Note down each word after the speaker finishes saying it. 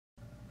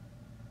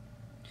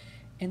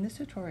In this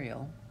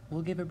tutorial,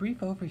 we'll give a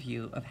brief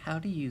overview of how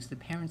to use the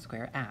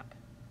ParentSquare app.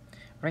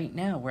 Right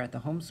now, we're at the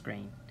home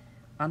screen.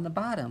 On the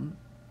bottom,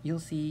 you'll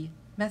see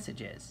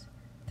Messages.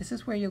 This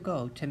is where you'll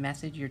go to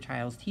message your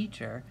child's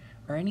teacher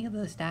or any of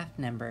the staff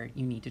member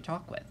you need to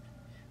talk with.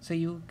 So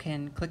you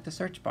can click the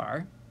search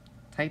bar,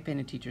 type in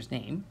a teacher's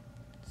name.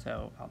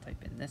 So I'll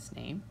type in this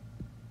name.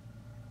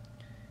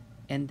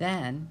 And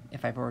then,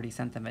 if I've already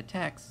sent them a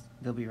text,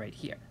 they'll be right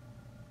here.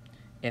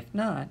 If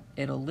not,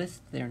 it'll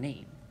list their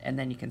name, and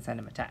then you can send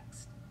them a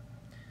text.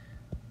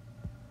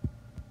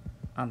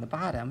 On the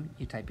bottom,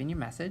 you type in your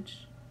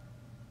message,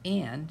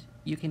 and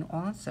you can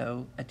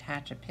also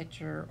attach a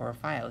picture or a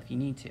file if you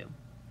need to.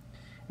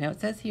 Now it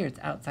says here it's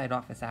outside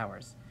office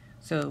hours,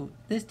 so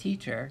this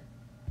teacher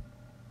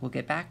will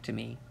get back to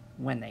me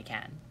when they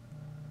can.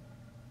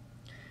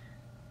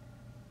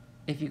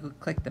 If you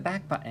click the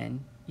back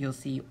button, you'll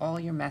see all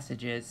your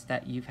messages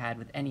that you've had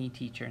with any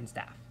teacher and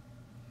staff.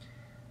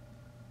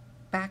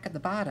 Back at the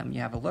bottom,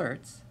 you have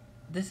alerts.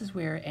 This is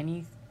where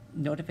any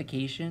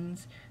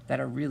notifications that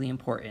are really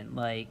important,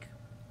 like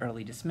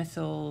early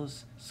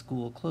dismissals,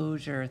 school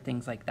closure,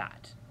 things like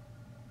that.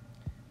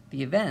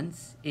 The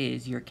events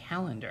is your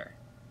calendar.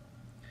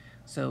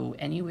 So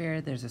anywhere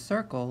there's a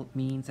circle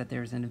means that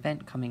there's an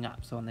event coming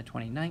up. So on the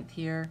 29th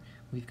here,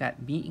 we've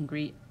got meet and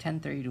greet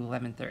 10:30 to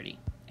 11:30.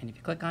 And if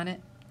you click on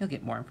it, you'll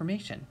get more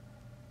information.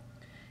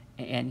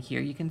 And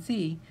here you can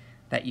see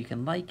that you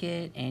can like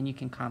it and you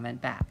can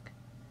comment back.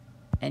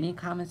 Any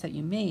comments that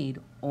you made,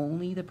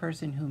 only the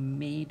person who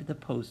made the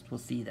post will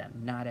see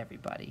them, not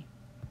everybody.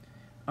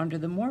 Under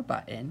the More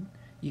button,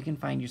 you can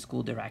find your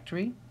school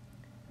directory,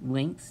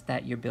 links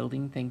that your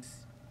building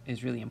thinks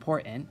is really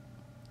important,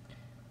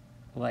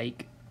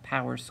 like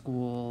Power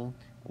School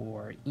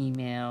or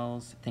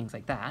emails, things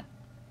like that.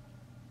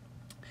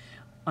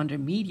 Under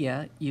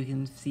Media, you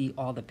can see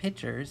all the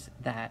pictures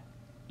that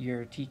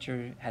your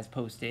teacher has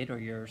posted or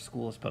your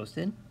school has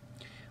posted.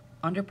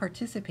 Under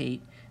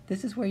Participate,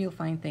 this is where you'll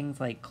find things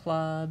like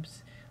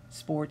clubs,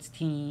 sports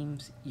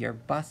teams, your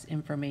bus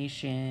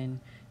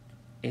information,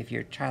 if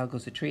your child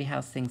goes to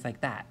Treehouse, things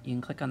like that. You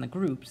can click on the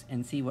groups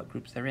and see what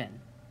groups they're in.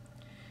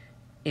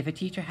 If a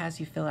teacher has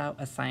you fill out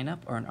a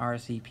sign-up or an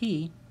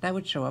RSVP, that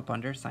would show up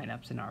under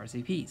sign-ups and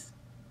RSVPs.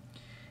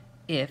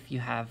 If you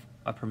have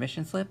a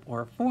permission slip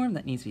or a form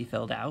that needs to be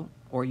filled out,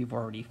 or you've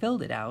already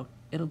filled it out,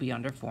 it'll be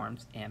under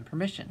Forms and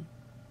Permission.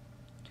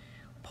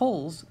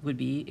 Polls would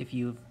be if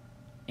you've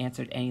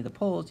answered any of the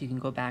polls, you can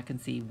go back and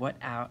see what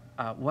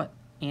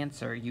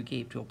answer you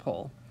gave to a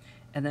poll.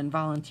 And then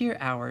volunteer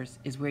hours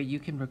is where you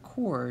can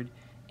record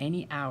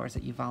any hours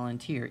that you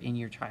volunteer in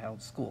your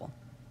child's school.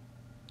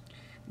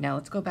 Now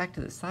let's go back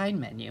to the side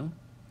menu.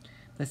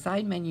 The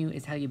side menu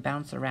is how you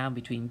bounce around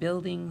between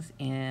buildings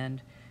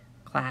and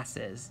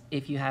classes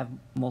if you have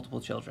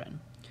multiple children.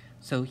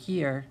 So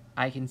here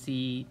I can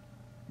see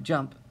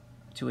jump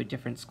to a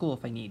different school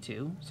if I need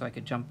to. So I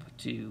could jump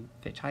to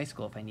Fitch High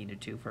School if I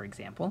needed to, for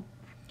example,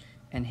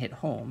 and hit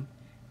home,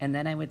 and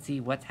then I would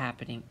see what's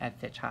happening at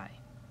Fitch High.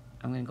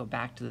 I'm going to go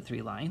back to the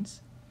 3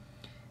 lines.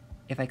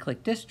 If I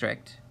click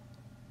district,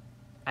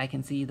 I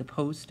can see the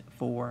post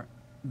for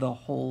the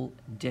whole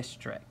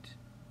district,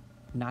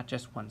 not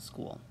just one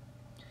school.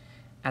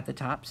 At the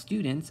top,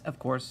 students, of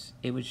course,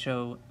 it would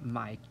show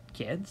my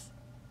kids.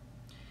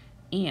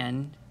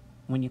 And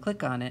when you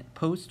click on it,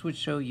 post would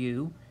show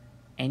you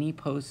any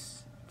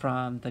posts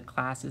from the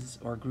classes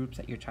or groups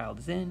that your child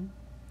is in.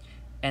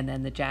 And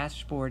then the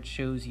dashboard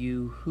shows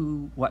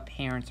you what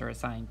parents are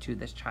assigned to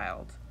this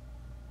child.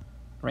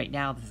 Right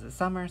now, this is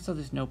summer, so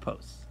there's no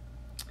posts.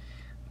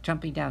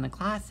 Jumping down to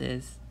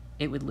classes,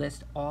 it would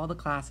list all the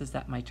classes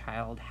that my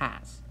child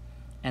has.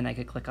 And I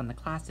could click on the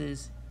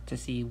classes to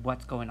see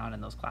what's going on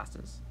in those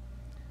classes.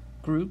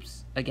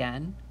 Groups,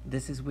 again,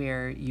 this is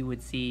where you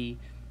would see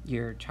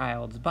your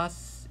child's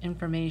bus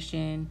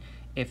information,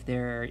 if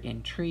they're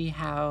in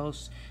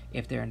Treehouse,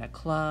 if they're in a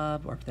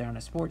club, or if they're on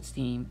a sports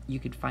team, you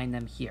could find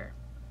them here.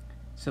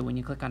 So when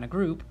you click on a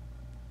group,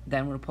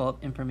 then we'll pull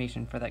up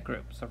information for that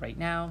group. So right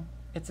now,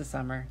 it's a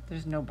summer,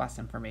 there's no bus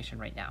information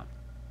right now.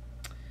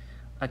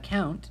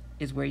 Account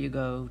is where you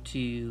go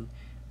to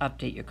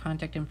update your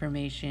contact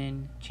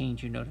information,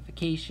 change your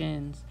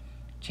notifications,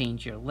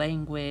 change your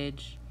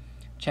language,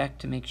 check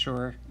to make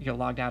sure you're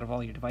logged out of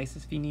all your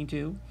devices if you need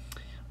to.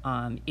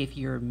 If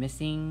you're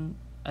missing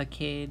a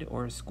kid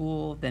or a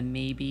school, then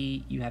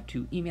maybe you have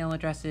 2 email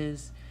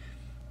addresses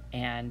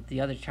and the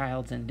other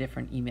child's in a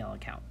different email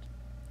account.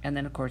 And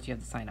then of course you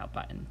have the sign out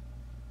button.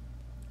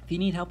 If you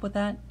need help with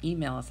that,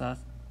 email us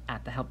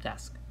at the help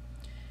desk.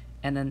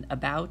 And then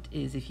about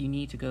is if you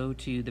need to go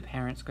to the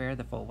ParentSquare,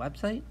 the full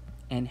website,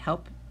 and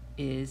help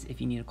is if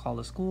you need to call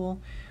the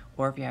school,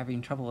 or if you're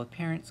having trouble with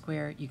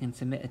ParentSquare, you can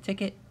submit a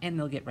ticket and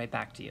they'll get right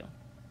back to you.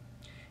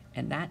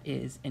 And that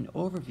is an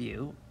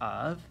overview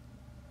of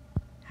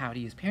how to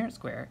use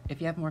ParentSquare.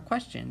 If you have more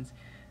questions,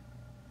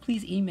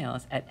 please email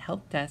us at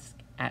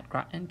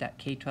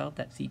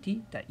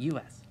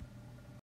helpdesk@groton.k12.ct.us.